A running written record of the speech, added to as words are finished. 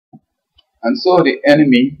And so the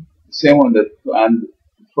enemy, the same one that planned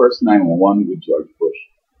the first 911 with George Bush,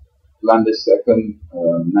 planned the second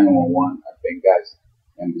 911 at Benghazi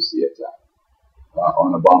embassy attack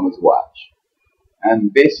on Obama's watch.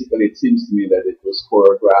 And basically, it seems to me that it was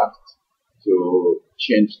choreographed to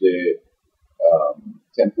change the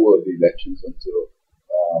tempo of the elections and to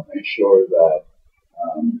ensure that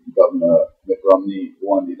Governor Mitt Romney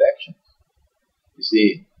won the elections. You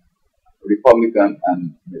see, Republican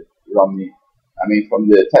and Mitt Romney, I mean, from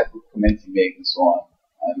the type of comments he made and so on,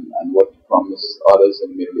 and what he promised others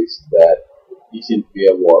in the Middle East, that he seemed to be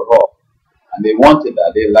a war hawk. And they wanted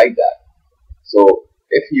that, they liked that. So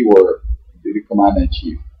if he were the commander in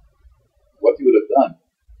chief, what he would have done,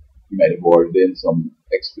 he might have ordered in some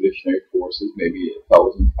expeditionary forces, maybe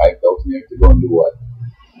 1,000, 5,000 here to go and do what.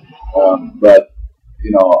 But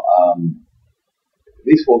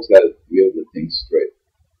these folks got to deal with things straight,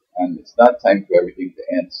 and it's not time for everything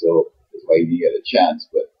to end. So that's why he didn't get a chance.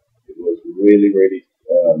 But it was really, really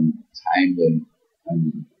timed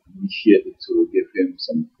and initiated to give him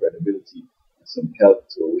some credibility and some help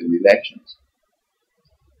to win the elections.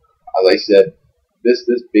 As I said, this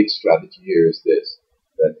big strategy here is this: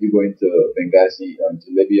 that you go into Benghazi or into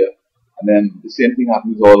Libya, and then the same thing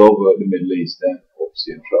happens all over the Middle East. Then folks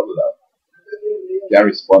are in trouble now. You can't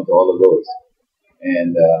respond to all of those.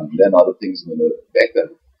 And then other things in the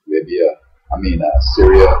Becca, Libya,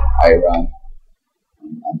 Syria, Iran,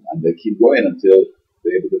 and they keep going until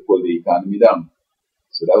they're able to pull the economy down.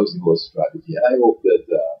 So that was the whole strategy. And I hope that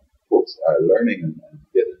folks are learning and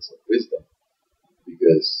getting some wisdom,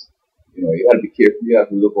 because you have to be careful. You have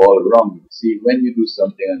to look all around. See, when you do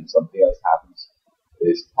something and something else happens,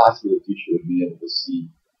 it's possible that you should have been able to see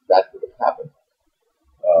that would have happened.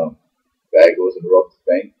 Guy goes and robs the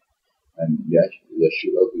bank, and there's a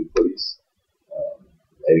shootout with the police.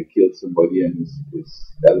 He killed somebody and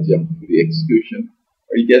is eligible for the execution,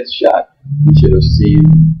 or he gets shot. You should have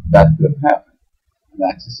seen that could have happened. And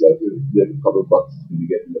ask yourself, if there's a couple of bucks when you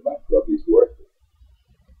get in the bank robbery, it's worth it.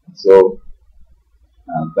 And so,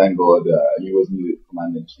 thank God he wasn't the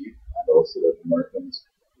commander-in-chief, and also that Americans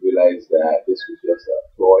realized that this was just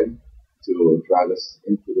a ploy to drag us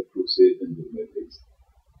into the crusade into the Middle East.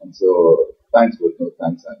 And so, thanks, but no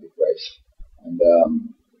thanks, Antichrist. And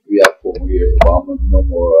we have 4 more years of Obama, no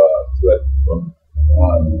more threat from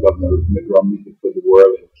Governor Mitt Romney to put the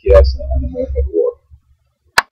world in chaos and America at war.